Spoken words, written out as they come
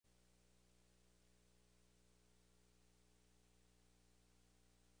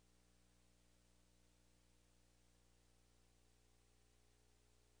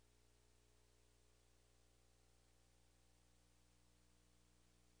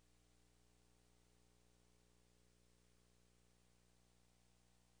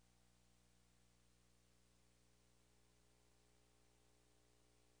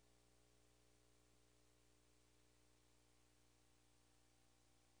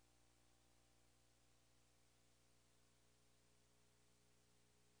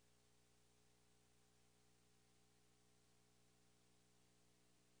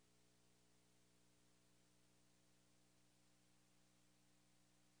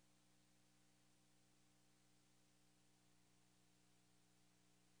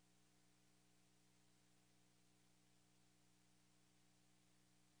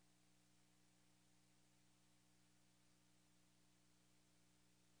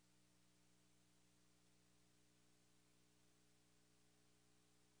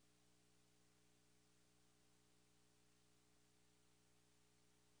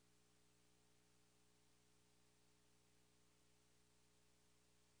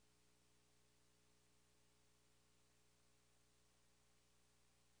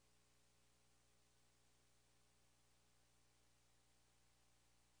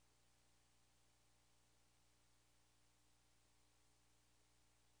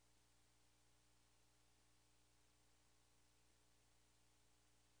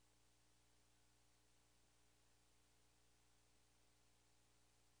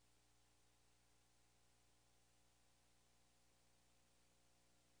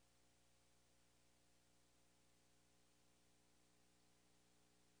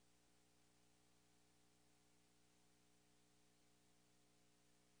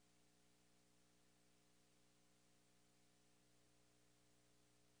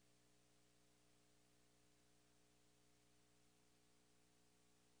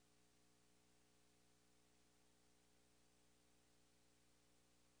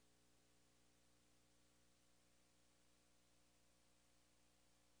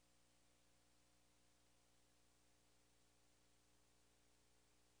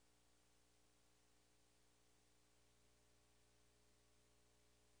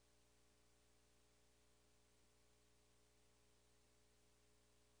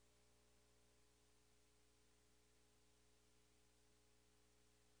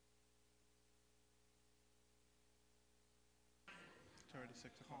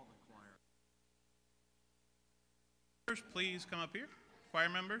6 o'clock. Please come up here. Choir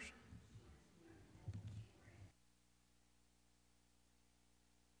members.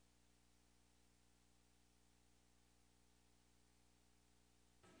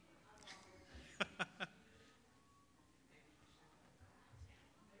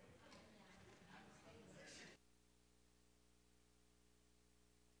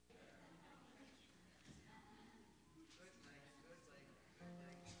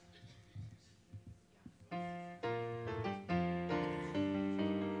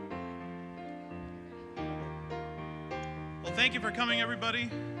 Well, thank you for coming, everybody.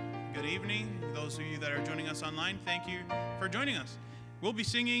 Good evening. Those of you that are joining us online, thank you for joining us. We'll be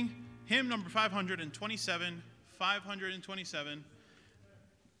singing hymn number 527, 527.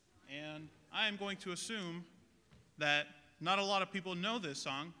 And I am going to assume that not a lot of people know this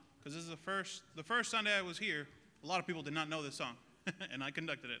song, because this is the first Sunday I was here, a lot of people did not know this song, and I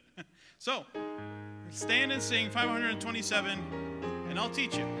conducted it. So, stand and sing 527, and I'll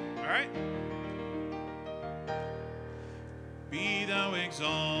teach you, all right? Be thou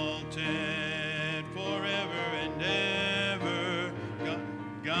exalted forever and ever,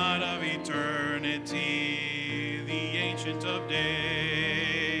 God of eternity, the Ancient of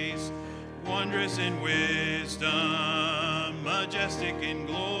Days, wondrous in wisdom, majestic in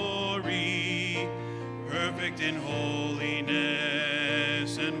glory, perfect in holiness,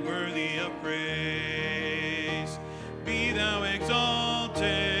 and worthy of praise. Be thou exalted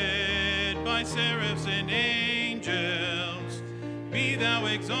by seraphs and angels, be thou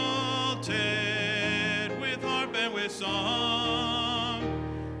exalted with harp and with song.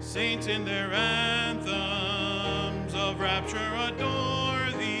 Saints in their anthems of rapture adore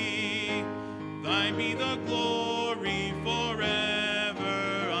thee. Thine be the glory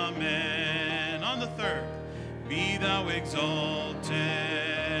forever. Amen. On the third, be thou exalted,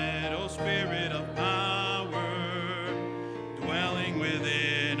 O Spirit of power, dwelling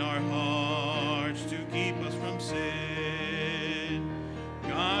within our hearts to keep us from sin.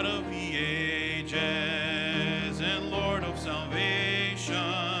 God of the ages and Lord of salvation,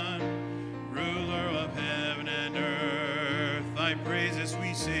 ruler of heaven and earth, thy praises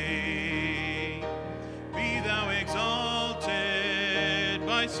we sing. Be thou exalted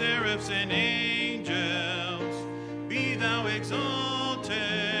by seraphs and angels, be thou exalted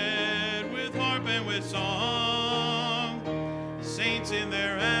with harp and with song. Saints in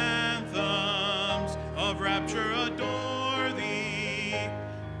their anthems of rapture adore thee.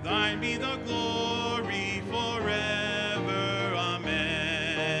 Thine be the glory forever.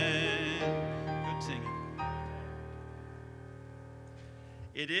 Amen. Good singing.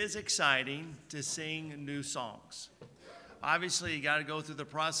 It is exciting to sing new songs. Obviously, you got to go through the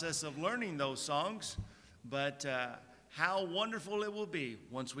process of learning those songs, but how wonderful it will be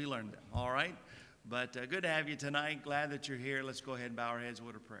once we learn them, all right? But good to have you tonight. Glad that you're here. Let's go ahead and bow our heads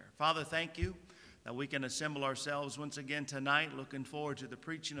with a prayer. Father, thank you that we can assemble ourselves once again tonight, looking forward to the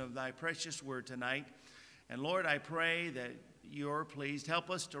preaching of thy precious word tonight. And Lord, I pray that you're pleased.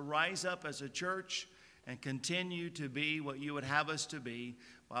 Help us to rise up as a church and continue to be what you would have us to be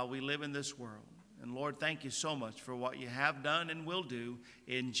while we live in this world. And Lord, thank you so much for what you have done and will do.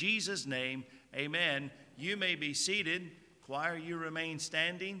 In Jesus' name, amen. You may be seated. Choir, you remain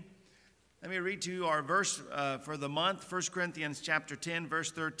standing. Let me read to you our verse for the month, 1 Corinthians chapter 10,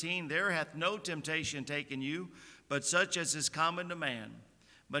 verse 13. There hath no temptation taken you, but such as is common to man.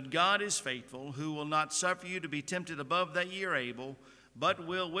 But God is faithful, who will not suffer you to be tempted above that ye are able, but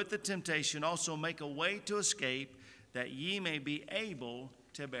will with the temptation also make a way to escape, that ye may be able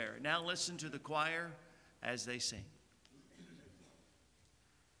to bear it. Now listen to the choir as they sing.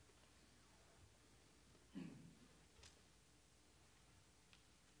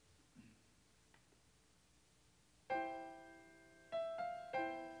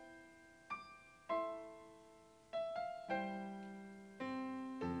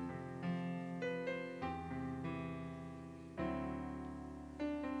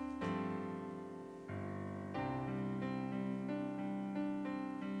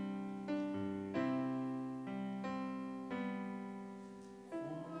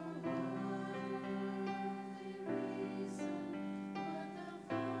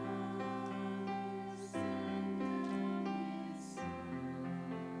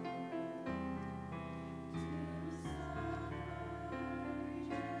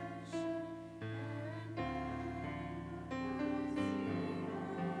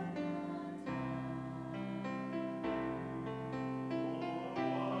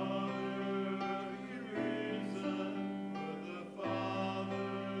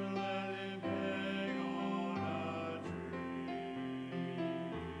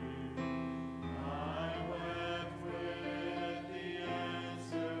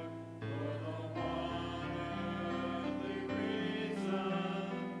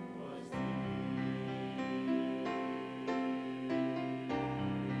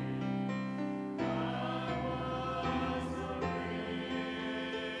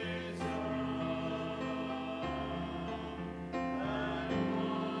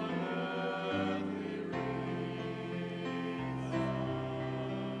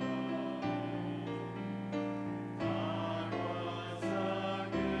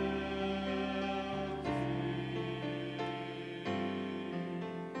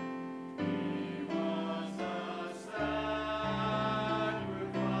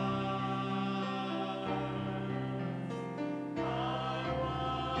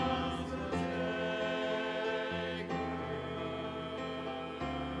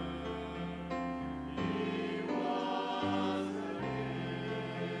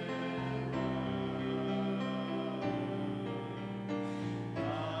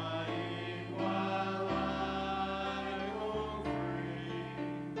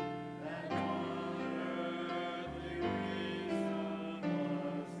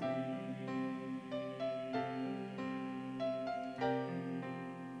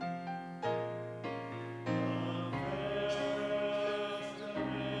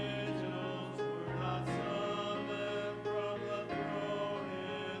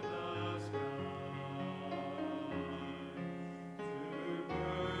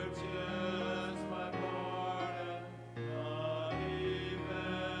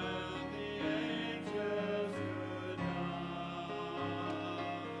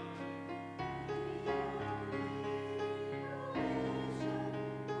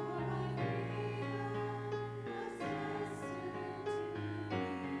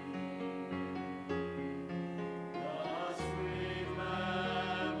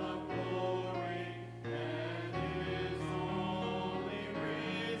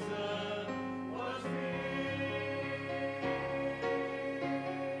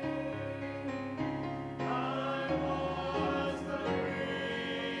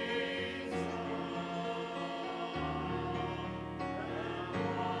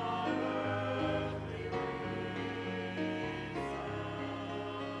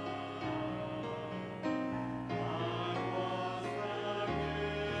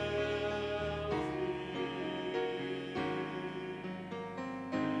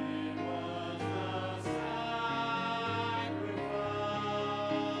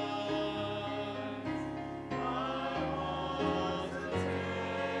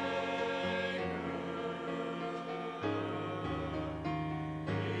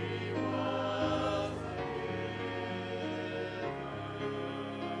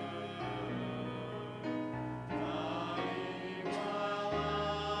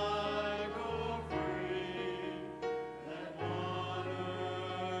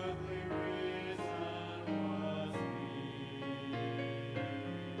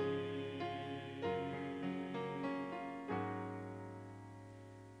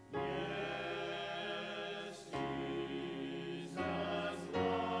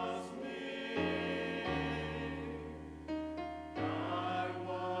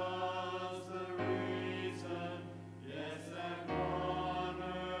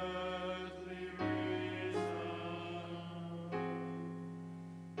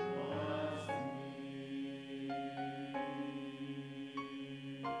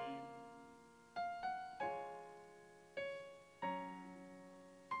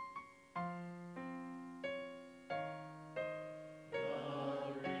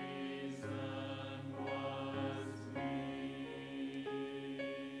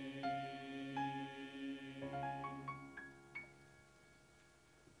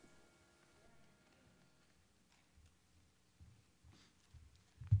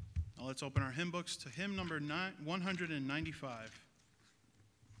 Now let's open our hymn books to hymn number 195.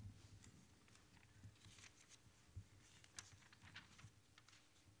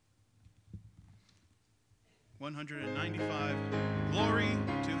 195, Glory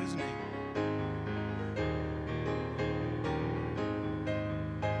to his name.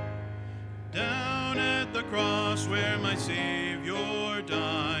 Down at the cross where my Savior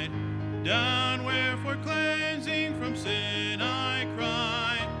died, down where for cleansing from sin I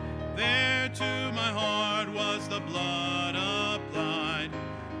cried, there to my heart was the blood applied.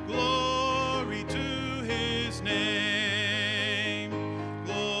 Glory to his name,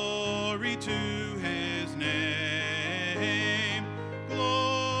 glory to his name,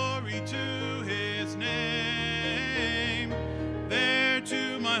 glory to his name. There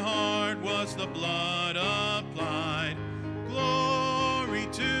to my heart was the blood applied. Glory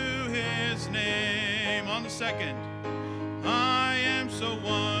to his name. On the second, I am so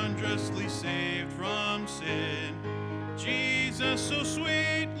wondrously saved from sin. Jesus so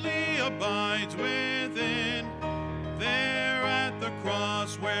sweetly abides within. There at the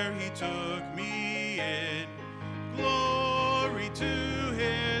cross where he took me in. Glory to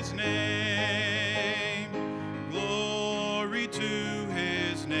his name. Glory to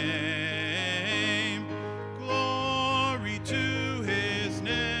his name. Glory to his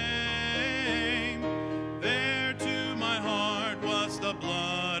name. There to my heart was the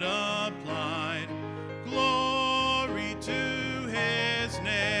blood applied. Glory to his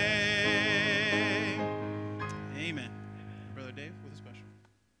name. Amen. Brother Dave with a special.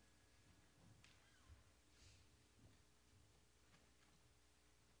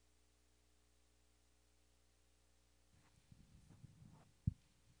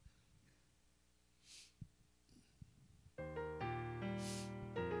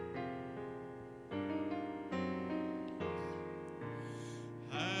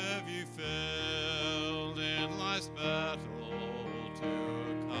 Have you failed in life's battle to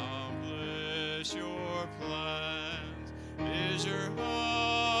accomplish your plans? Is your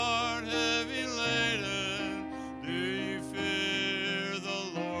heart heavy laden? Do you fear the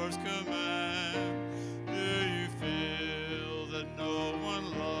Lord's command? Do you feel that no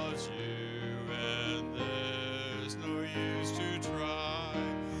one loves you and there's no use to try?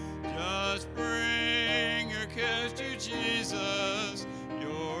 Just bring your cares to Jesus.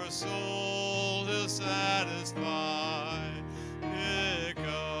 Your soul he'll satisfy. Pick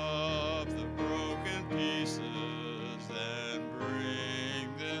up the broken pieces and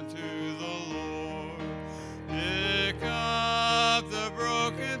bring them to the Lord. Pick up the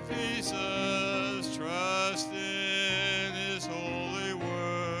broken pieces, trust in his holy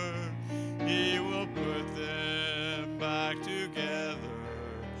word. He will put them back together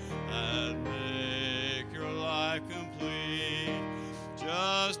and make your life complete.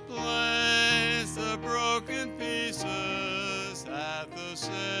 Just place the broken pieces at the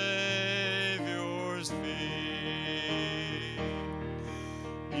Savior's feet.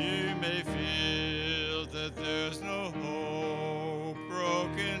 You may feel that there's no hope,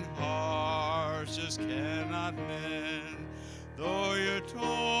 broken hearts just cannot mend. Though you're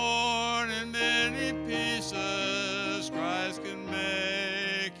torn in many pieces, Christ can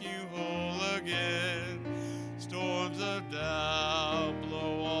make you whole again. Storms of doubt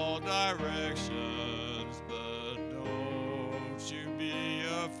blow all directions, but don't you be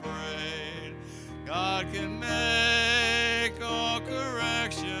afraid. God can make all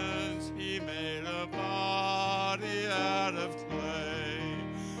corrections. He made a body out of clay.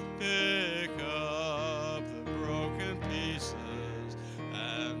 Pick up the broken pieces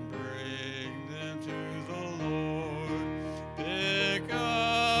and bring them to the Lord. Pick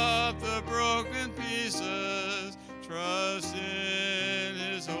up the broken pieces, trust in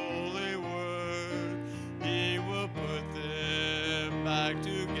his holy word. He will put them back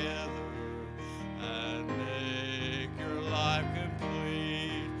together and make your life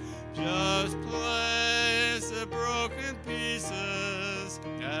complete. Just place the broken pieces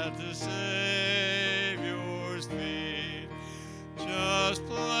at the Savior's feet. Just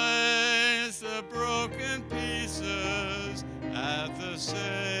place the broken pieces at the Savior's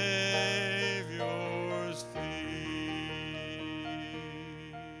feet.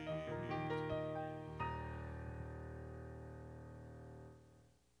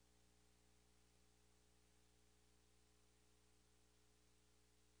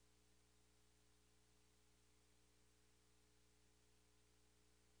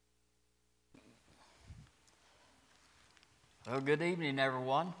 Well, good evening,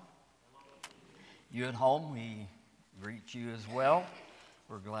 everyone. You at home, we greet you as well.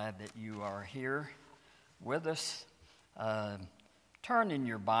 We're glad that you are here with us. Turn in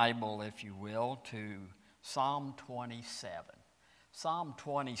your Bible, if you will, to Psalm 27. Psalm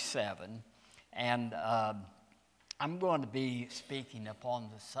 27, and I'm going to be speaking upon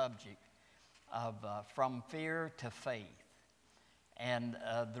the subject of from fear to faith. And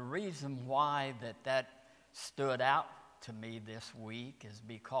the reason why that stood out to me this week is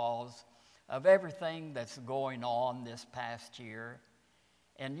because of everything that's going on this past year.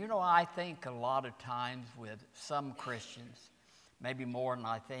 And you know, I think a lot of times with some Christians, maybe more than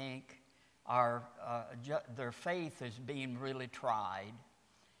I think, their faith is being really tried,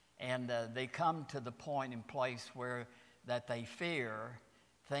 and they come to the point and place where that they fear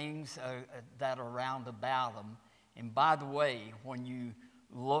things that are round about them. And by the way, when you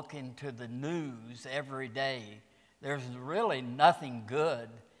look into the news every day, there's really nothing good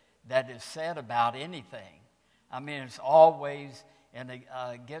that is said about anything. I mean, it's always, and it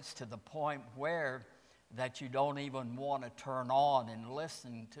gets to the point where that you don't even want to turn on and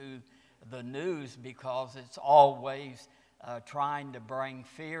listen to the news because it's always trying to bring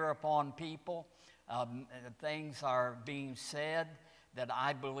fear upon people. Things are being said that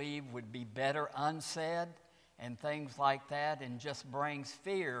I believe would be better unsaid, and things like that, and just brings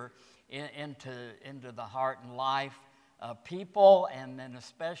fear into the heart and life of people, and then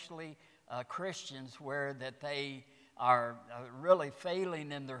especially Christians, where that they are really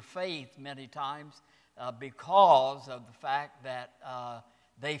failing in their faith many times because of the fact that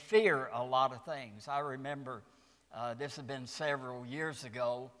they fear a lot of things. I remember this had been several years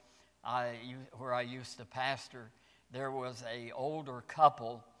ago, where I used to pastor. There was an older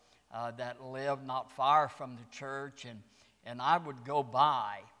couple that lived not far from the church, and I would go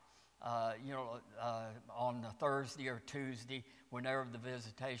by, on a Thursday or Tuesday, whenever the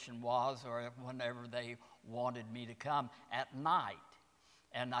visitation was, or whenever they wanted me to come at night.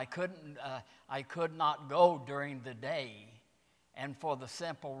 And I could not go during the day, and for the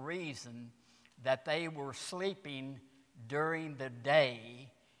simple reason that they were sleeping during the day,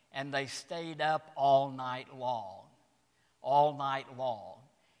 and they stayed up all night long.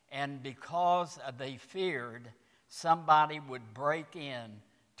 And because they feared somebody would break in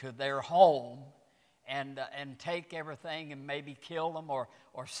to their home and take everything and maybe kill them or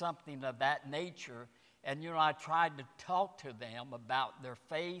something of that nature. And, I tried to talk to them about their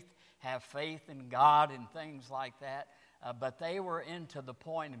faith, have faith in God and things like that. But they were into the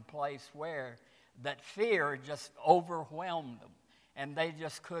point and place where that fear just overwhelmed them. And they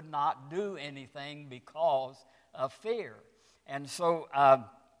just could not do anything because of fear. And so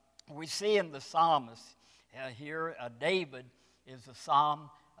we see in the psalmist here, David is a psalm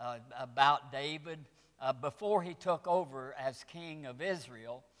about David before he took over as king of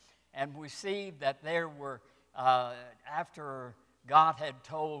Israel. And we see that there were, after God had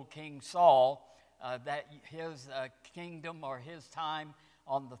told King Saul that his kingdom or his time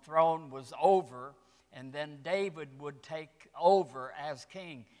on the throne was over, and then David would take over as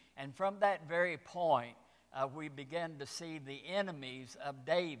king. And from that very point, we began to see the enemies of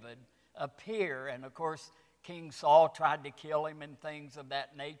David appear. And of course, King Saul tried to kill him and things of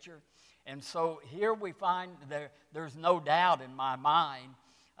that nature. And so here we find there's no doubt in my mind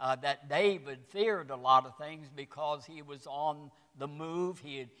that David feared a lot of things because he was on the move.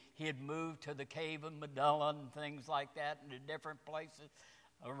 He had moved to the cave of Adullam and things like that, and to different places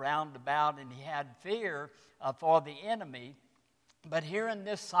around about, and he had fear for the enemy. But here in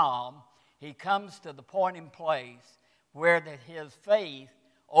this psalm, he comes to the point in place where that his faith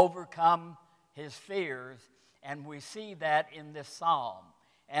overcome his fears, and we see that in this psalm.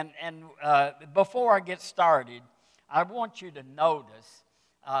 And before I get started, I want you to notice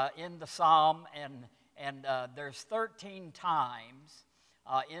in the psalm, and there's 13 times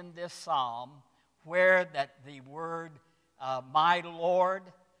in this psalm where that the word my Lord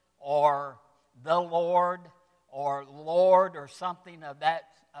or the Lord or something of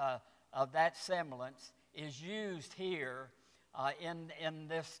that semblance is used here in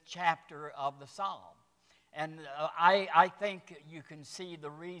this chapter of the psalm. And I think you can see the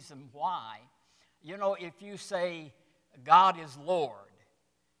reason why. If you say God is Lord,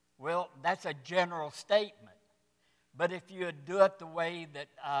 well, that's a general statement. But if you do it the way that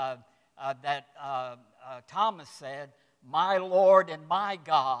Thomas said, my Lord and my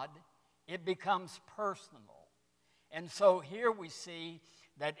God, it becomes personal. And so here we see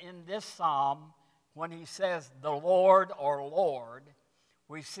that in this psalm, when he says the Lord or Lord,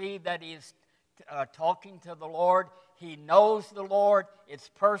 we see that he's talking to the Lord. He knows the Lord. It's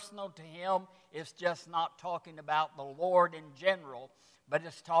personal to him. It's just not talking about the Lord in general, but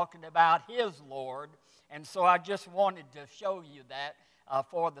it's talking about his Lord. And so I just wanted to show you that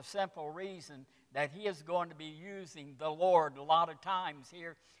for the simple reason that he is going to be using the Lord a lot of times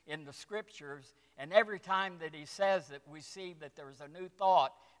here in the Scriptures. And every time that he says it, we see that there's a new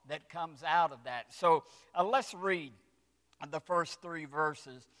thought that comes out of that. So let's read the first 3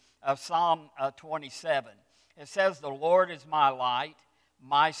 verses of Psalm 27. It says, "The Lord is my light,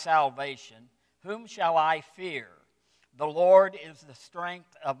 my salvation. Whom shall I fear? The Lord is the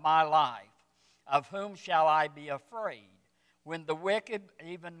strength of my life. Of whom shall I be afraid? When the wicked,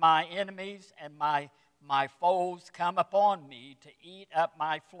 even my enemies and my foes, come upon me to eat up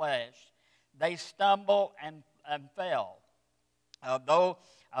my flesh, they stumble and fell. Though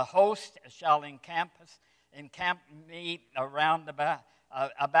a host shall encamp me around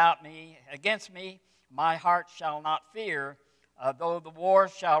about me, against me, my heart shall not fear. Though the war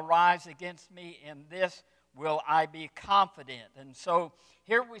shall rise against me, in this will I be confident." And so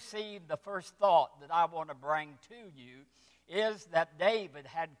here we see the first thought that I want to bring to you is that David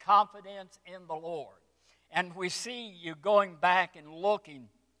had confidence in the Lord. And we see you going back and looking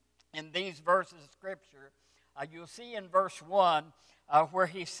in these verses of Scripture. You'll see in verse 1 where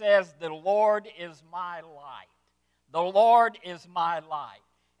he says, "The Lord is my light." The Lord is my light.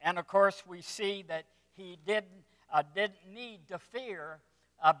 And of course we see that he didn't need to fear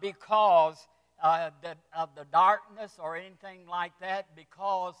because of the darkness or anything like that,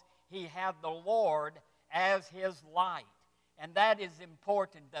 because he had the Lord as his light. And that is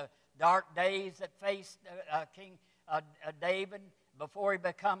important. The dark days that faced King David before he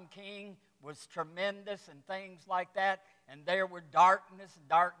became king was tremendous and things like that. And there were darkness,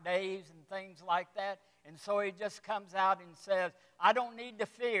 dark days and things like that. And so he just comes out and says, I don't need to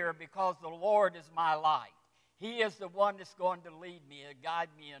fear because the Lord is my light. He is the one that's going to lead me and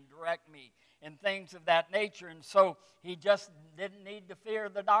guide me and direct me and things of that nature. And so he just didn't need to fear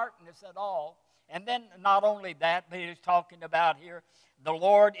the darkness at all. And then not only that, but he's talking about here, the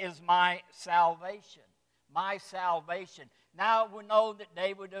Lord is my salvation. My salvation. Now we know that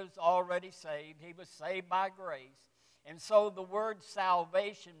David was already saved. He was saved by grace. And so the word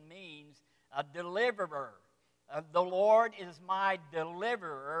salvation means a deliverer. The Lord is my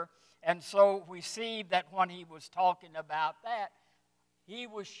deliverer. And so we see that when he was talking about that, he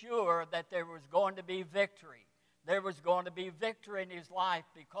was sure that there was going to be victory. There was going to be victory in his life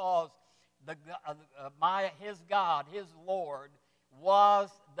because his God, his Lord, was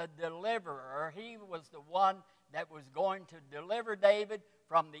the deliverer. He was the one that was going to deliver David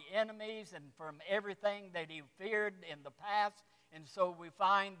from the enemies and from everything that he feared in the past. And so we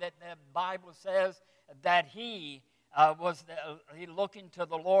find that the Bible says that he was looking to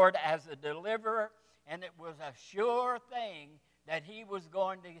the Lord as a deliverer, and it was a sure thing that he was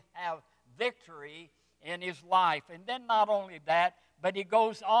going to have victory in his life. And then not only that, but he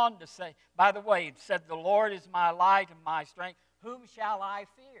goes on to say, by the way, it said, the Lord is my light and my strength. Whom shall I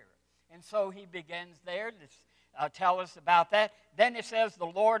fear? And so he begins there to tell us about that. Then it says, the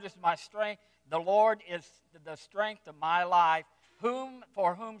Lord is my strength. The Lord is the strength of my life.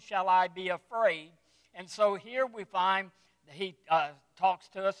 For whom shall I be afraid? And so here we find he talks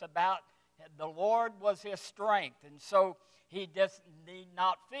to us about the Lord was his strength. And so he just need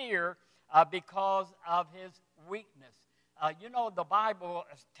not fear because of his weakness. You know, the Bible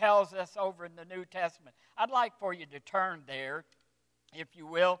tells us over in the New Testament. I'd like for you to turn there, if you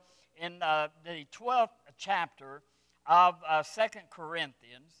will, in the 12th chapter of 2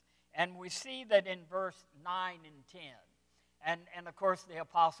 Corinthians. And we see that in verse 9 and 10. And of course, the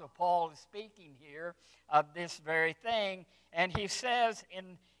Apostle Paul is speaking here of this very thing. And he says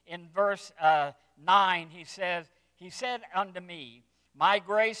in verse 9, he said unto me, my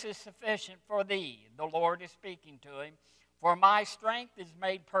grace is sufficient for thee. The Lord is speaking to him. For my strength is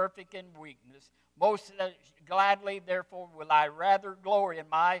made perfect in weakness. Most gladly, therefore, will I rather glory in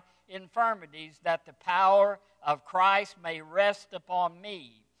my infirmities, that the power of Christ may rest upon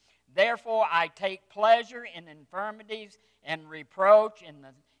me. Therefore, I take pleasure in infirmities, in reproach,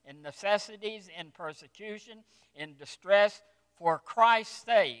 in necessities, in persecution, in distress, for Christ's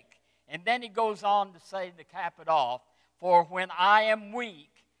sake. And then he goes on to say, to cap it off, for when I am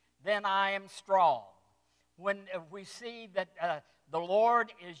weak, then I am strong. When we see that the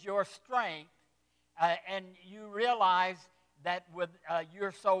Lord is your strength, and you realize that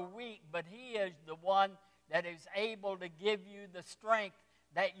you're so weak, but he is the one that is able to give you the strength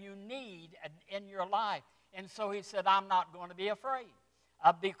that you need in your life. And so he said, I'm not going to be afraid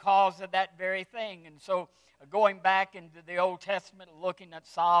because of that very thing. And so going back into the Old Testament, looking at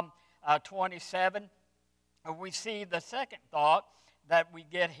Psalm 27, we see the second thought that we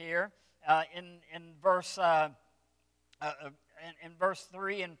get here in verse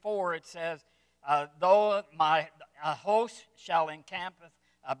 3 and 4. It says, though my host shall encamp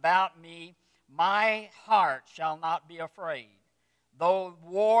about me, my heart shall not be afraid. Though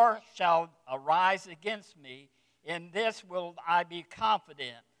war shall arise against me, in this will I be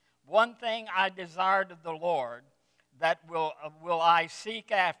confident. One thing I desired of the Lord, that will I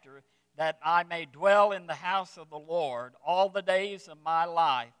seek after, that I may dwell in the house of the Lord all the days of my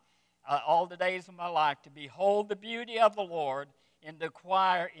life, to behold the beauty of the Lord and to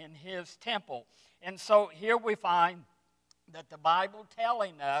inquire in his temple. And so here we find that the Bible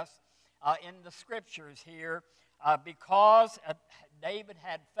telling us in the scriptures here, because David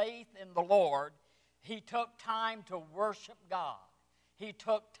had faith in the Lord, he took time to worship God. He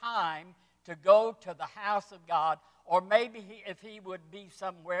took time to go to the house of God, or maybe if he would be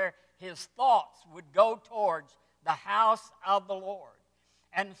somewhere, his thoughts would go towards the house of the Lord.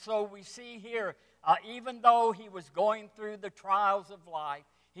 And so we see here, even though he was going through the trials of life,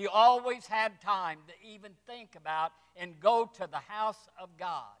 he always had time to even think about and go to the house of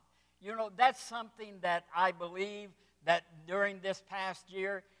God. You know, that's something that I believe that during this past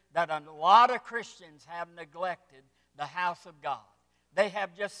year, that a lot of Christians have neglected the house of God. They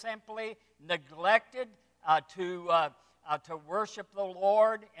have just simply neglected to worship the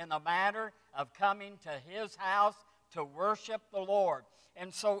Lord in a matter of coming to his house to worship the Lord.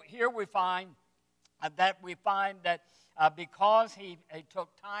 And so here we find that because he took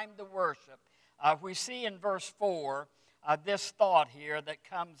time to worship, we see in verse 4 this thought here that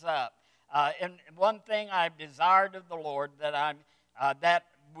comes up. And one thing I've desired of the Lord, that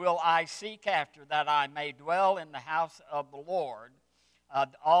will I seek after, that I may dwell in the house of the Lord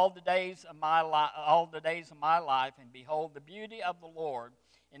all the days of my life, and behold the beauty of the Lord,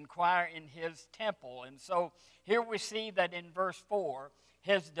 inquire in his temple. And so here we see that in verse 4,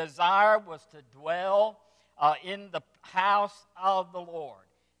 his desire was to dwell in the house of the Lord.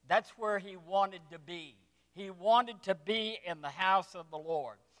 That's where he wanted to be. He wanted to be in the house of the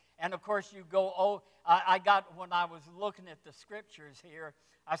Lord. And of course you go, when I was looking at the scriptures here,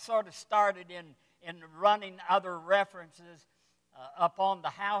 I sort of started in running other references upon the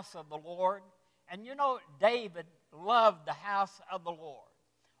house of the Lord. And you know, David loved the house of the Lord.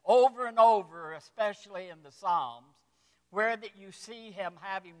 Over and over, especially in the Psalms, where that you see him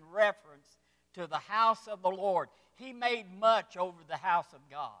having reference to the house of the Lord. He made much over the house of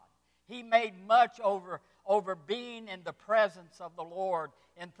God. He made much over being in the presence of the Lord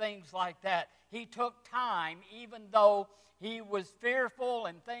and things like that. He took time, even though he was fearful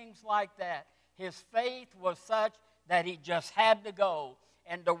and things like that. His faith was such that he just had to go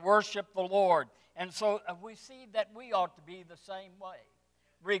and to worship the Lord. And so we see that we ought to be the same way.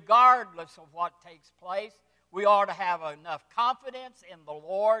 Regardless of what takes place, we ought to have enough confidence in the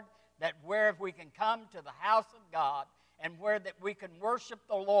Lord that where we can come to the house of God and where that we can worship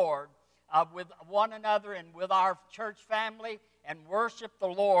the Lord with one another and with our church family, and worship the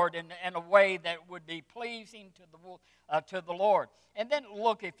Lord in a way that would be pleasing to the Lord. And then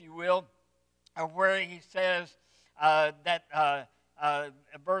look, if you will, where he says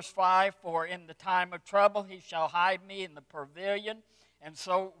verse 5, for in the time of trouble he shall hide me in the pavilion. And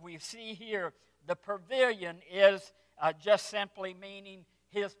so we see here the pavilion is just simply meaning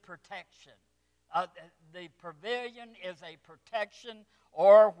his protection. The pavilion is a protection,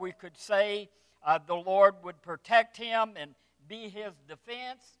 or we could say the Lord would protect him and be his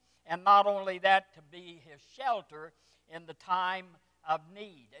defense, and not only that, to be his shelter in the time of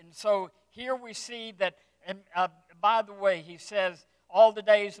need. And so here we see that, and by the way, he says, all the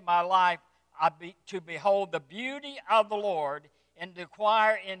days of my life to behold the beauty of the Lord and to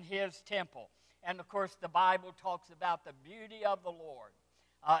inquire in his temple. And of course the Bible talks about the beauty of the Lord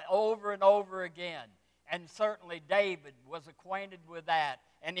over and over again. And certainly David was acquainted with that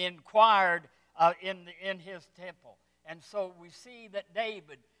and inquired in his temple. And so we see that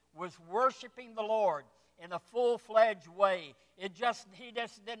David was worshiping the Lord in a full-fledged way. He just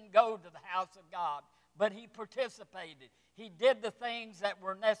didn't go to the house of God, but he participated. He did the things that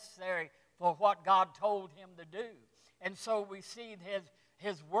were necessary for what God told him to do. And so we see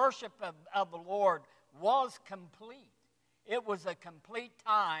his worship of the Lord was complete. It was a complete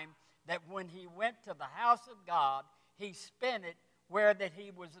time that when he went to the house of God, he spent it where that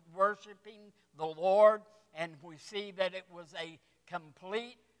he was worshiping the Lord. And we see that it was a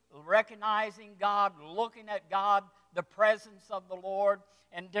complete recognizing God, looking at God, the presence of the Lord,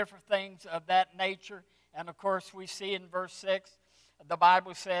 and different things of that nature. And of course we see in verse 6, the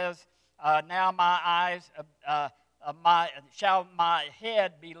Bible says, now shall my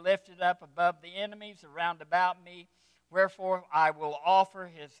head be lifted up above the enemies around about me. Wherefore I will offer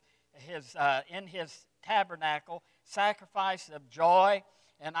in his tabernacle sacrifice of joy,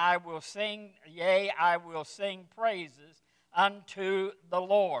 and I will sing, yea, I will sing praises unto the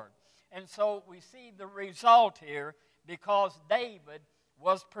Lord. And so we see the result here because David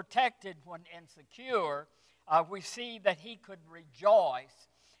was protected when insecure. We see that he could rejoice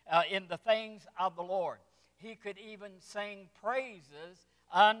in the things of the Lord. He could even sing praises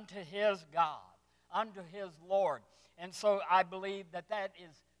unto his God, unto his Lord. And so I believe that that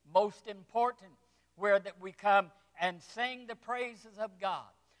is most important, where that we come and sing the praises of God.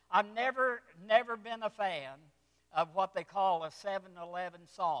 I've never been a fan of what they call a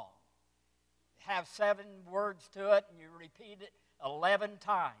 7-11 song. Have 7 words to it and you repeat it 11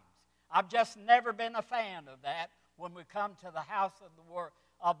 times. I've just never been a fan of that when we come to the house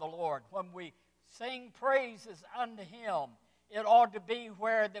of the Lord. When we sing praises unto Him, it ought to be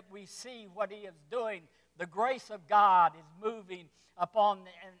where that we see what He is doing. The grace of God is moving upon,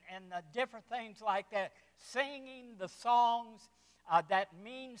 and different things like that. Singing the songs that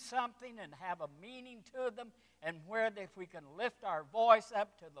mean something and have a meaning to them, and where that if we can lift our voice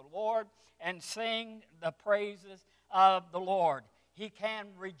up to the Lord and sing the praises of the Lord. He can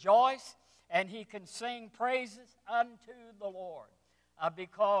rejoice and he can sing praises unto the Lord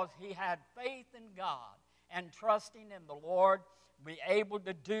because he had faith in God and trusting in the Lord, be able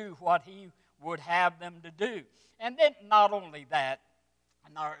to do what he would have them to do. And then not only that,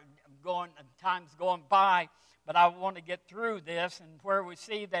 and time's going by, but I want to get through this, and where we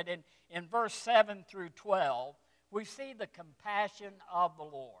see that in verse 7 through 12, we see the compassion of the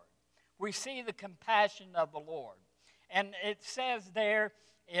Lord. We see the compassion of the Lord. And it says there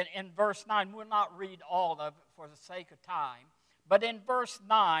in verse 9, we'll not read all of it for the sake of time, but in verse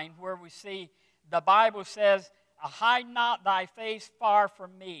 9 where we see the Bible says, hide not thy face far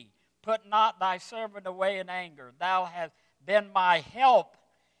from me, put not thy servant away in anger. Thou hast been my help.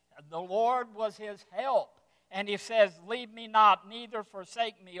 The Lord was his help. And he says, leave me not, neither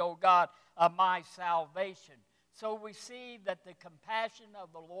forsake me, O God, of my salvation. So we see that the compassion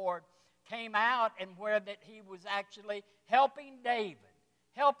of the Lord came out, and where that he was actually helping David,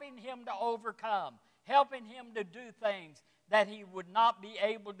 helping him to overcome, helping him to do things that he would not be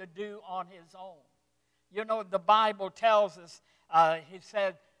able to do on his own. You know, the Bible tells us, he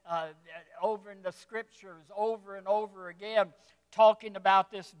said over in the scriptures, over and over again, talking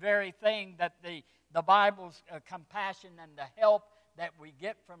about this very thing, that the Bible's compassion and the help that we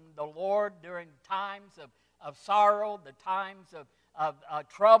get from the Lord during times of sorrow, the times of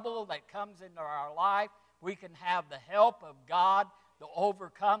trouble that comes into our life. We can have the help of God to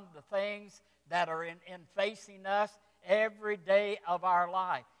overcome the things that are in facing us every day of our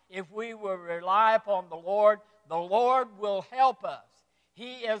life. If we will rely upon the Lord will help us.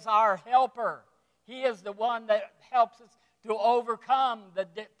 He is our helper. He is the one that helps us to overcome the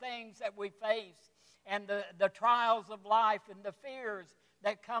things that we face and the trials of life and the fears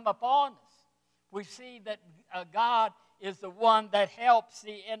that come upon us. We see that God is the one that helps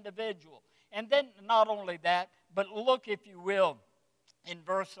the individual. And then not only that, but look, if you will, in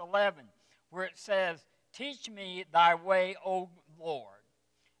verse 11, where it says, teach me thy way, O Lord,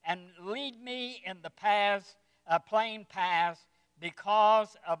 and lead me in the paths, plain paths,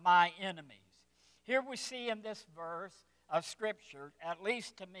 because of my enemies. Here we see in this verse of Scripture, at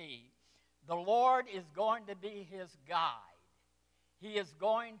least to me, the Lord is going to be his guide. He is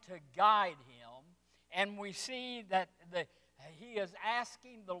going to guide him, and we see that he is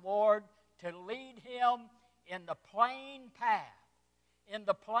asking the Lord to lead him in the plain path, in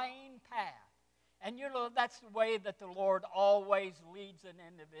the plain path. And you know, that's the way that the Lord always leads an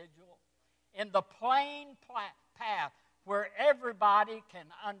individual, in the plain path where everybody can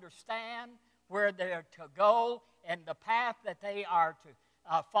understand where they're to go and the path that they are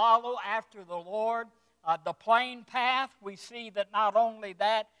to follow after the Lord. The plain path, we see that not only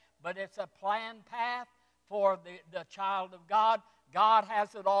that, but it's a planned path for the child of God. God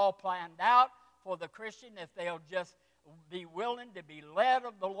has it all planned out for the Christian if they'll just be willing to be led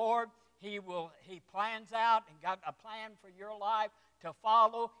of the Lord. He plans out and got a plan for your life to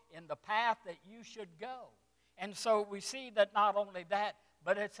follow in the path that you should go. And so we see that not only that,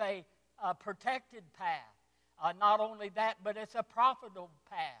 but it's a protected path. Not only that, but it's a profitable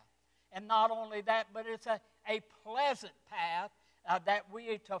path. And not only that, but it's a pleasant path that we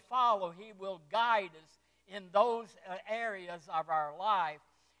are to follow. He will guide us in those areas of our life.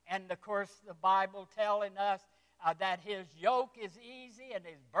 And of course, the Bible telling us that his yoke is easy and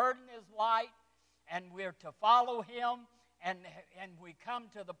his burden is light, and we're to follow him, and we come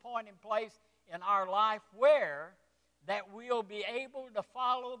to the point and place in our life where that we'll be able to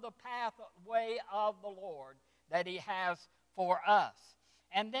follow the pathway of the Lord that he has for us.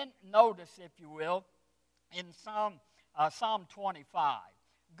 And then notice, if you will, in Psalm 25.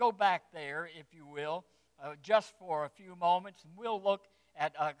 Go back there, if you will, just for a few moments, and we'll look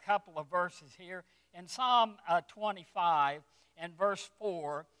at a couple of verses here. In Psalm 25 and verse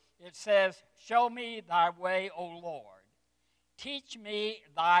 4, it says, "Show me thy way, O Lord. Teach me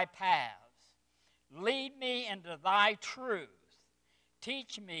thy paths. Lead me into thy truth.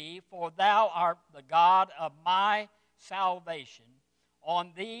 Teach me, for thou art the God of my salvation.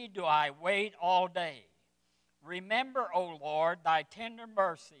 On thee do I wait all day. Remember, O Lord, thy tender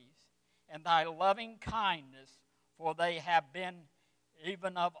mercies and thy loving kindness, for they have been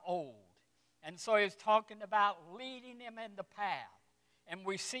even of old." And so he's talking about leading him in the path. And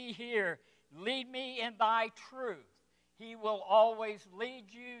we see here, lead me in thy truth. He will always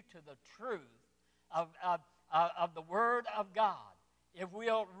lead you to the truth of the Word of God. If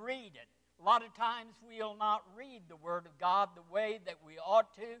we'll read it. A lot of times we'll not read the Word of God the way that we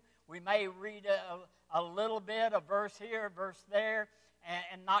ought to. We may read a little bit, a verse here, a verse there,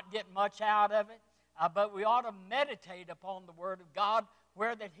 and not get much out of it. But we ought to meditate upon the Word of God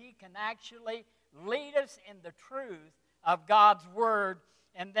where that He can actually lead us in the truth of God's Word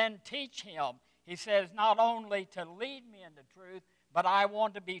and then teach Him. He says not only to lead me in the truth, but I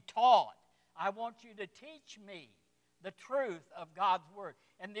want to be taught. I want you to teach me the truth of God's Word.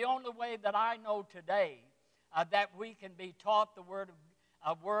 And the only way that I know today that we can be taught the Word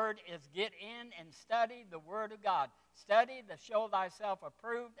is get in and study the Word of God. Study to show thyself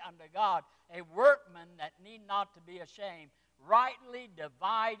approved unto God, a workman that need not to be ashamed, rightly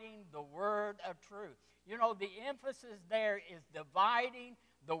dividing the word of truth. You know, the emphasis there is dividing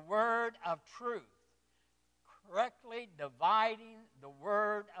the word of truth. Correctly dividing the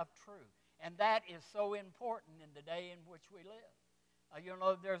word of truth. And that is so important in the day in which we live. You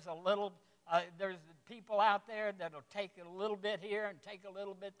know, there's people out there that'll take a little bit here and take a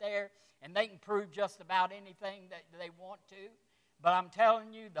little bit there, and they can prove just about anything that they want to. But I'm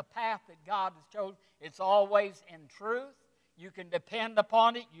telling you, the path that God has chosen, it's always in truth. You can depend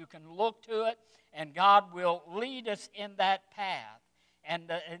upon it. You can look to it. And God will lead us in that path.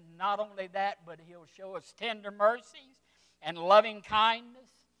 And not only that, but He'll show us tender mercies and loving kindness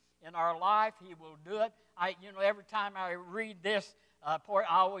in our life. He will do it. Every time I read this, I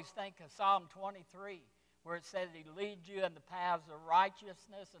always think of Psalm 23, where it says He leads you in the paths of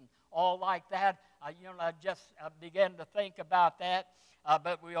righteousness and all like that. I just began to think about that,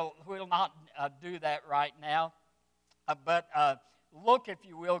 but we'll not do that right now. But look, if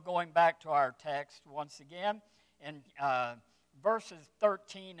you will, going back to our text once again, in verses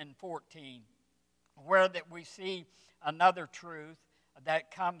 13 and 14, where that we see another truth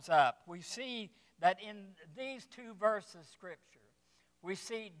that comes up. We see that in these two verses of Scripture, we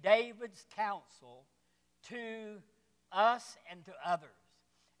see David's counsel to us and to others.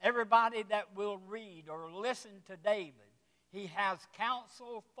 Everybody that will read or listen to David, he has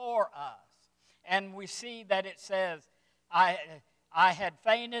counsel for us. And we see that it says, I had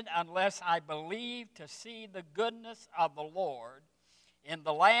fainted unless I believed to see the goodness of the Lord in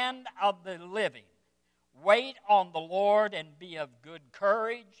the land of the living. Wait on the Lord and be of good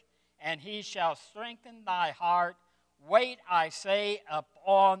courage, and He shall strengthen thy heart. Wait, I say,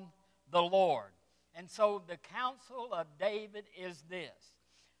 upon the Lord. And so the counsel of David is this.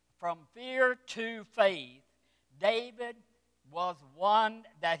 From fear to faith, David was one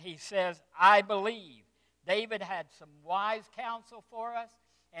that he says, I believe. David had some wise counsel for us.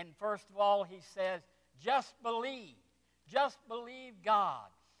 And first of all, he says, just believe. Just believe God,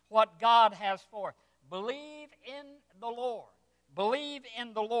 what God has for us. Believe in the Lord. Believe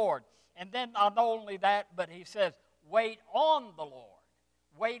in the Lord. And then not only that, but he says, wait on the Lord.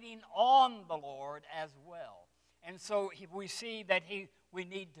 Waiting on the Lord as well. And so we see that we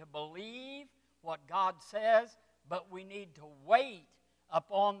need to believe what God says, but we need to wait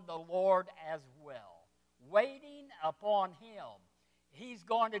upon the Lord as well. Waiting upon Him. He's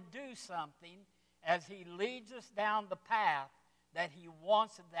going to do something as He leads us down the path that He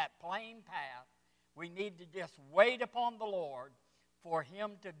wants, that plain path. We need to just wait upon the Lord for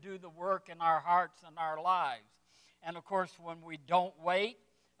Him to do the work in our hearts and our lives. And of course, when we don't wait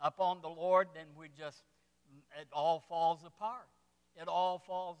upon the Lord, then it all falls apart. It all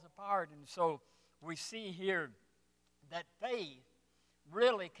falls apart. And so we see here that faith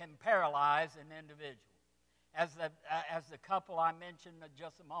really can paralyze an individual. As the couple I mentioned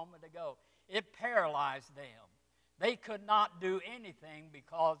just a moment ago, it paralyzed them. They could not do anything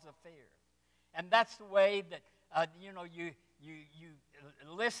because of fear. And that's the way that, you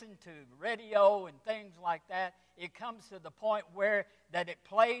listen to radio and things like that. It comes to the point where that it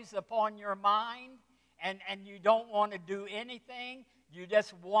plays upon your mind and you don't want to do anything. You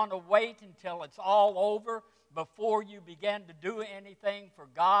just want to wait until it's all over before you begin to do anything for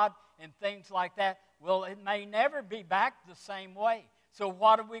God and things like that. Well, it may never be back the same way. So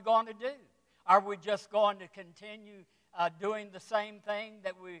what are we going to do? Are we just going to continue doing the same thing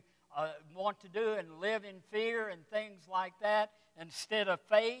that we want to do and live in fear and things like that instead of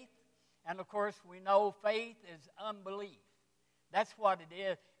faith? And of course, we know faith is unbelief. That's what it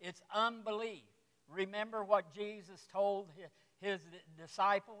is. It's unbelief. Remember what Jesus told his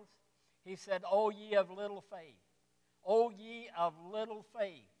disciples? He said, "O ye of little faith. O ye of little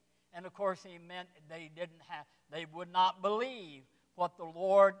faith." And of course, he meant they would not believe what the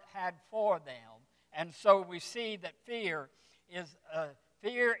Lord had for them. And so we see that fear is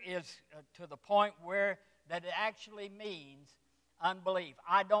to the point where that it actually means unbelief.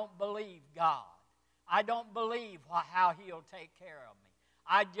 I don't believe God. I don't believe how He'll take care of me.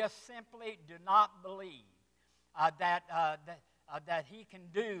 I just simply do not believe that He can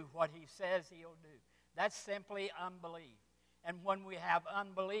do what He says He'll do. That's simply unbelief. And when we have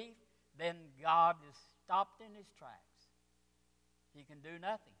unbelief, then God is stopped in His tracks. He can do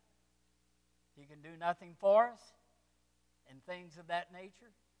nothing. He can do nothing for us and things of that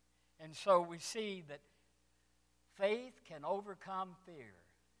nature. And so we see that faith can overcome fear.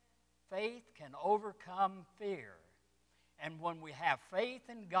 Faith can overcome fear. And when we have faith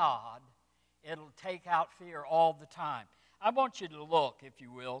in God, it'll take out fear all the time. I want you to look, if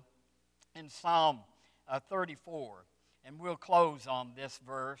you will, in Psalm 34. And we'll close on this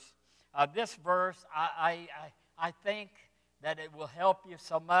verse. This verse, I think that it will help you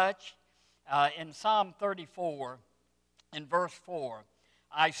so much. In Psalm 34, in verse 4,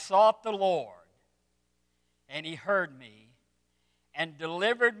 "I sought the Lord, and He heard me, and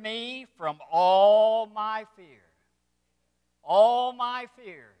delivered me from all my fear." All my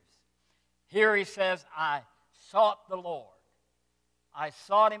fears. Here he says, I sought the Lord. I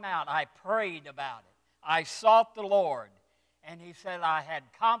sought Him out. I prayed about it. I sought the Lord. And he said, I had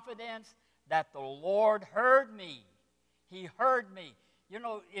confidence that the Lord heard me. He heard me. You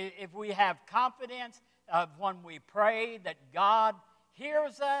know, if we have confidence when we pray that God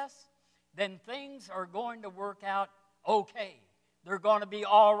hears us, then things are going to work out okay. They're going to be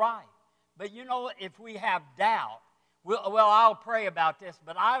all right. But you know, if we have doubt, well, I'll pray about this,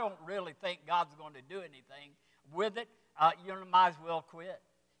 but I don't really think God's going to do anything with it. You might as well quit.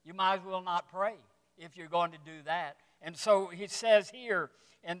 You might as well not pray if you're going to do that. And so he says here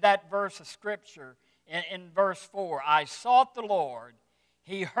in that verse of Scripture, in verse 4, I sought the Lord,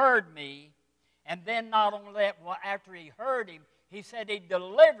 He heard me, and then not only that, well, after He heard him, he said He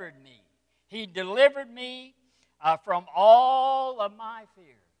delivered me. He delivered me from all of my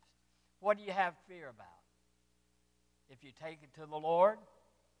fears. What do you have fear about? If you take it to the Lord,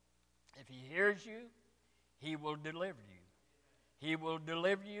 if He hears you, He will deliver you. He will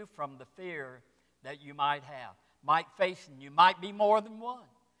deliver you from the fear that you might have. Might face, and you might be more than one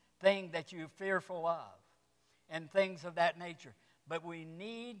thing that you're fearful of, and things of that nature. But we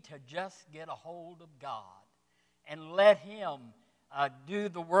need to just get a hold of God and let Him do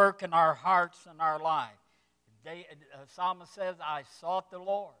the work in our hearts and our life. Psalmist says, I sought the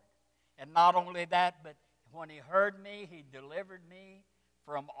Lord. And not only that, but when He heard me, He delivered me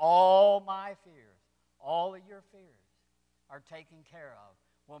from all my fears. All of your fears are taken care of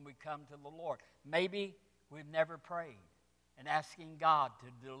when we come to the Lord. Maybe we've never prayed and asking God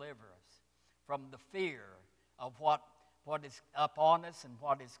to deliver us from the fear of what is upon us and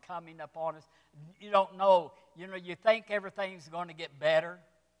what is coming upon us. You don't know. You know, you think everything's going to get better,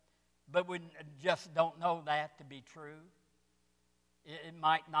 but we just don't know that to be true. It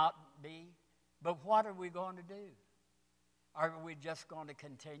might not be. But what are we going to do? Are we just going to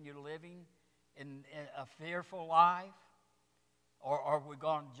continue living in a fearful life? Or are we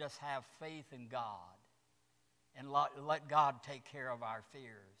going to just have faith in God and let God take care of our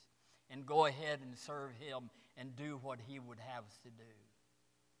fears and go ahead and serve Him and do what He would have us to do?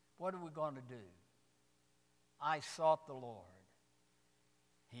 What are we going to do? I sought the Lord.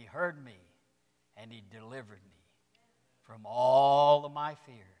 He heard me and He delivered me from all of my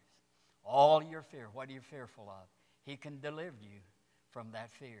fears. All your fear. What are you fearful of? He can deliver you from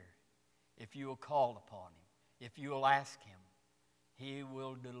that fear. If you will call upon Him, if you will ask Him, He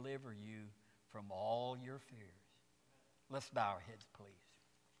will deliver you from all your fears. Let's bow our heads, please.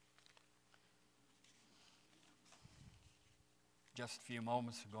 Just a few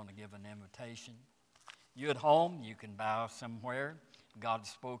moments, we're going to give an invitation. You at home, you can bow somewhere. God's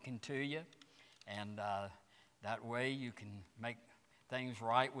spoken to you. And that way you can make things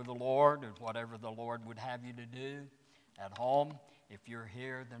right with the Lord, or whatever the Lord would have you to do at home. If you're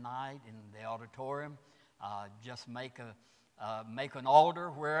here tonight in the auditorium, just make an altar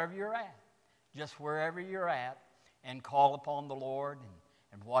wherever you're at, just wherever you're at, and call upon the Lord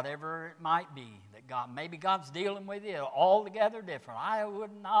And whatever it might be that God, maybe God's dealing with you altogether different. I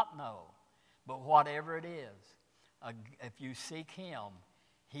would not know. But whatever it is, if you seek Him,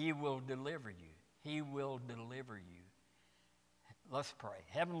 He will deliver you. He will deliver you. Let's pray.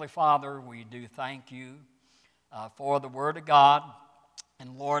 Heavenly Father, we do thank you for the Word of God.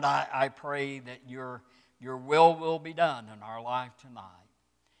 And Lord, I pray that your will be done in our life tonight.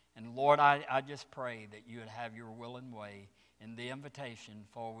 And Lord, I just pray that you would have your will and way in the invitation,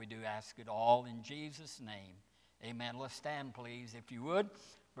 for we do ask it all in Jesus' name. Amen. Let's stand, please, if you would.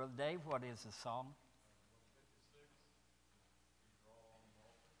 Brother Dave, what is the song?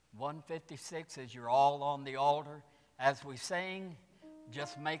 156, as you're all on the altar. As we sing,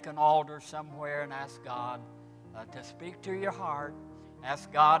 just make an altar somewhere and ask God to speak to your heart.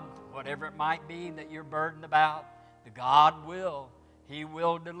 Ask God, whatever it might be that you're burdened about, that God will. He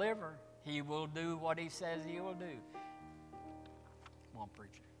will deliver. He will do what He says He will do. Come on,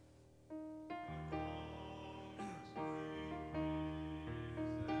 preacher.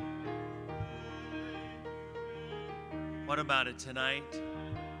 What about it tonight?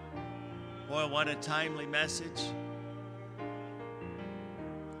 Boy, what a timely message.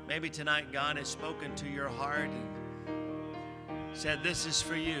 Maybe tonight God has spoken to your heart and said, this is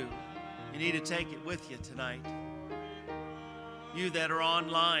for you. You need to take it with you tonight. You that are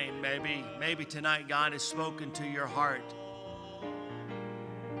online, maybe tonight God has spoken to your heart.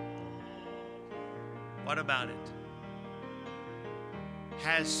 What about it?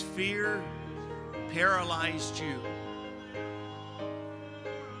 Has fear paralyzed you?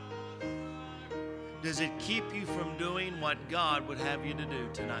 Does it keep you from doing what God would have you to do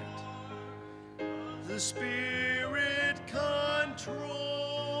tonight? The Spirit control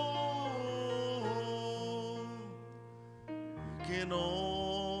can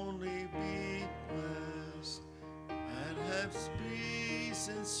only be blessed and have peace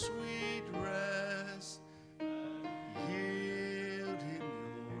and sweet rest. Yield Him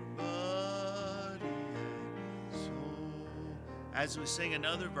your body and soul. As we sing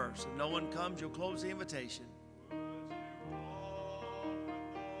another verse, if no one comes, you'll close the invitation.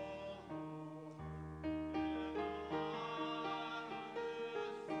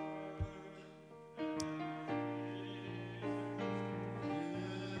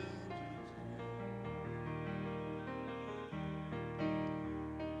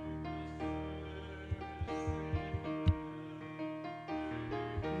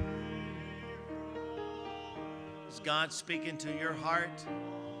 Is God speaking to your heart?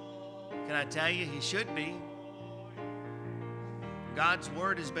 Can I tell you, He should be. God's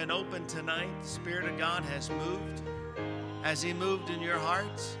Word has been opened tonight. The Spirit of God has moved. Has He moved in your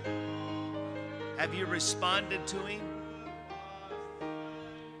hearts? Have you responded to Him?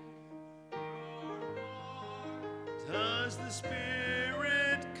 Does the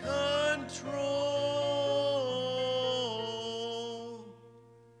Spirit control?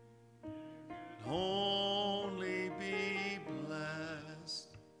 Only be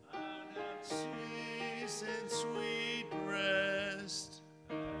blessed and have peace and sweet rest.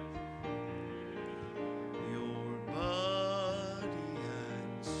 Your body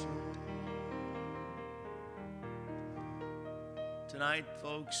and soul. Tonight,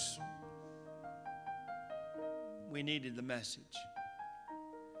 folks, we needed the message.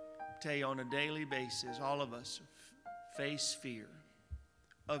 I tell you, on a daily basis, all of us face fear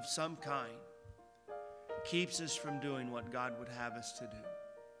of some kind. Keeps us from doing what God would have us to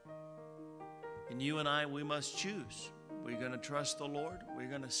do. And you and I, we must choose. We're going to trust the Lord. We're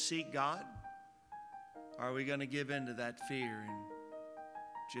going to seek God. Or are we going to give in to that fear and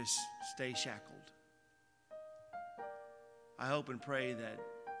just stay shackled? I hope and pray that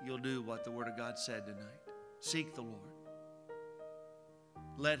you'll do what the Word of God said tonight. Seek the Lord.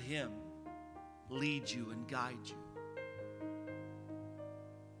 Let Him lead you and guide you.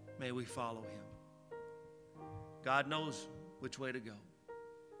 May we follow Him. God knows which way to go.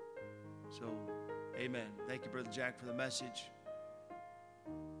 So, amen. Thank you, Brother Jack, for the message.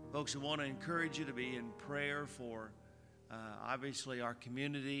 Folks, we want to encourage you to be in prayer for obviously our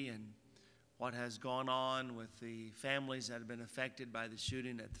community and what has gone on with the families that have been affected by the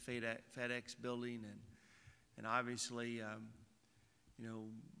shooting at the FedEx building. And obviously,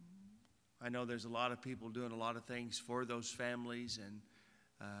 I know there's a lot of people doing a lot of things for those families, and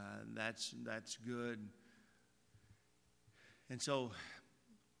that's good. And so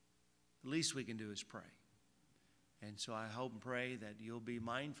the least we can do is pray. And so I hope and pray that you'll be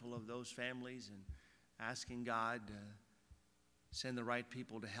mindful of those families and asking God to send the right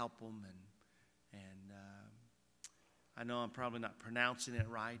people to help them. And I know I'm probably not pronouncing it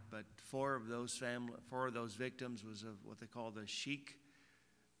right, but four of those victims was of what they call the Sheikh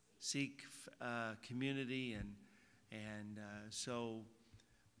seek community, and so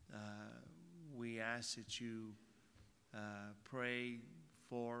we ask that you pray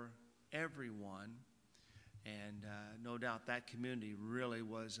for everyone. And no doubt that community really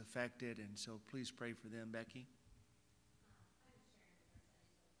was affected, and so please pray for them, Becky.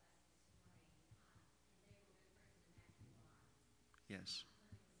 Yes.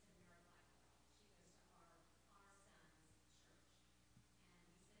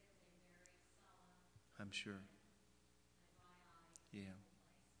 I'm sure. Yeah.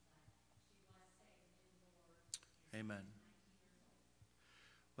 Amen.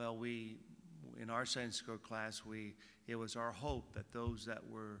 Well, in our Sunday school class, it was our hope that those that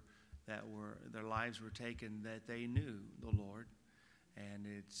their lives were taken, that they knew the Lord. And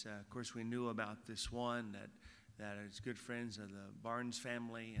it's of course we knew about this one that is good friends of the Barnes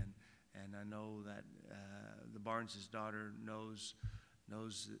family, and I know that the Barnes' daughter knows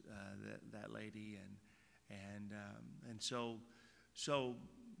that lady, and so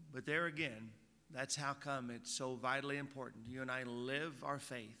but there again, that's how come it's so vitally important. You and I live our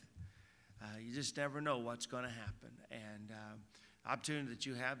faith. You just never know what's going to happen, and opportunity that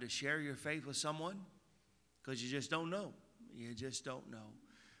you have to share your faith with someone, because you just don't know. You just don't know.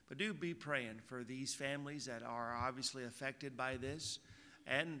 But do be praying for these families that are obviously affected by this,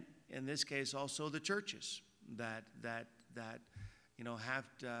 and in this case also the churches that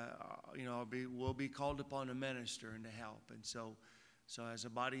have to will be called upon to minister and to help. And so as a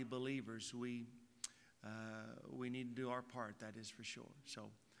body of believers, we need to do our part. That is for sure.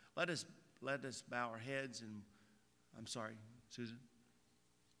 So let us bow our heads, and I'm sorry, Susan.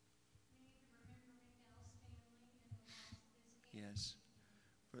 Yes.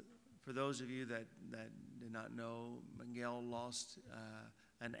 For those of you that did not know, Miguel lost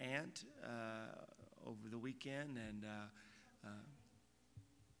an aunt over the weekend and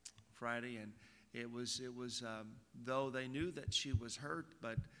Friday, and it was though they knew that she was hurt,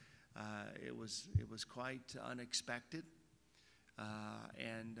 but it was quite unexpected,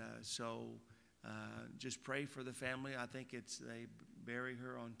 so just pray for the family. I think they bury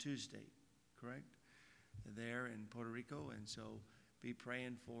her on Tuesday, correct? There in Puerto Rico, and so be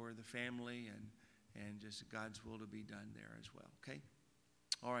praying for the family and just God's will to be done there as well. Okay?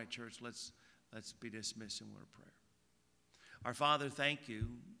 All right, church, let's be dismissed in word of prayer. Our Father, thank you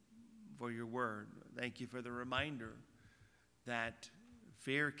for your word. Thank you for the reminder that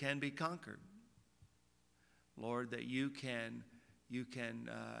fear can be conquered. Lord, that you can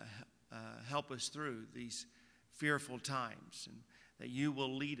help us through these fearful times, and that you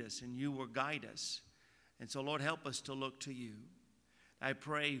will lead us and you will guide us. And so, Lord, help us to look to you. I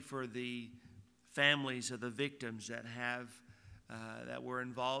pray for the families of the victims that were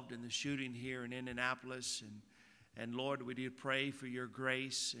involved in the shooting here in Indianapolis. And Lord, we do pray for your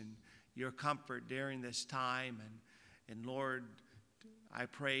grace and your comfort during this time. And Lord, I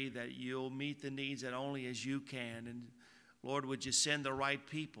pray that you'll meet the needs that only as you can. And Lord, would you send the right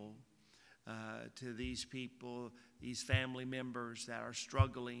people to these people, these family members that are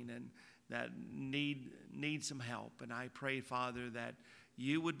struggling and that need some help. And I pray, Father, that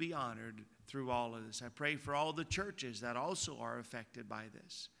you would be honored through all of this. I pray for all the churches that also are affected by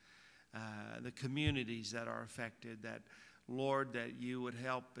this, the communities that are affected, that, Lord, that you would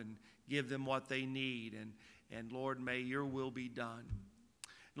help and give them what they need. And Lord, may your will be done.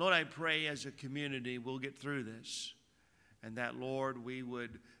 Lord, I pray as a community we'll get through this, and that, Lord, we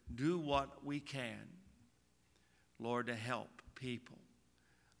would do what we can, Lord, to help people.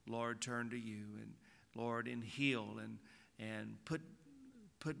 Lord, turn to you, and Lord, and heal and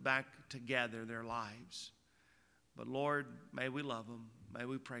put back together their lives. But Lord, may we love them. May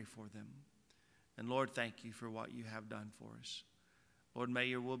we pray for them. And Lord, thank you for what you have done for us. Lord, may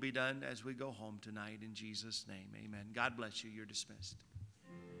your will be done as we go home tonight. In Jesus' name, amen. God bless you. You're dismissed.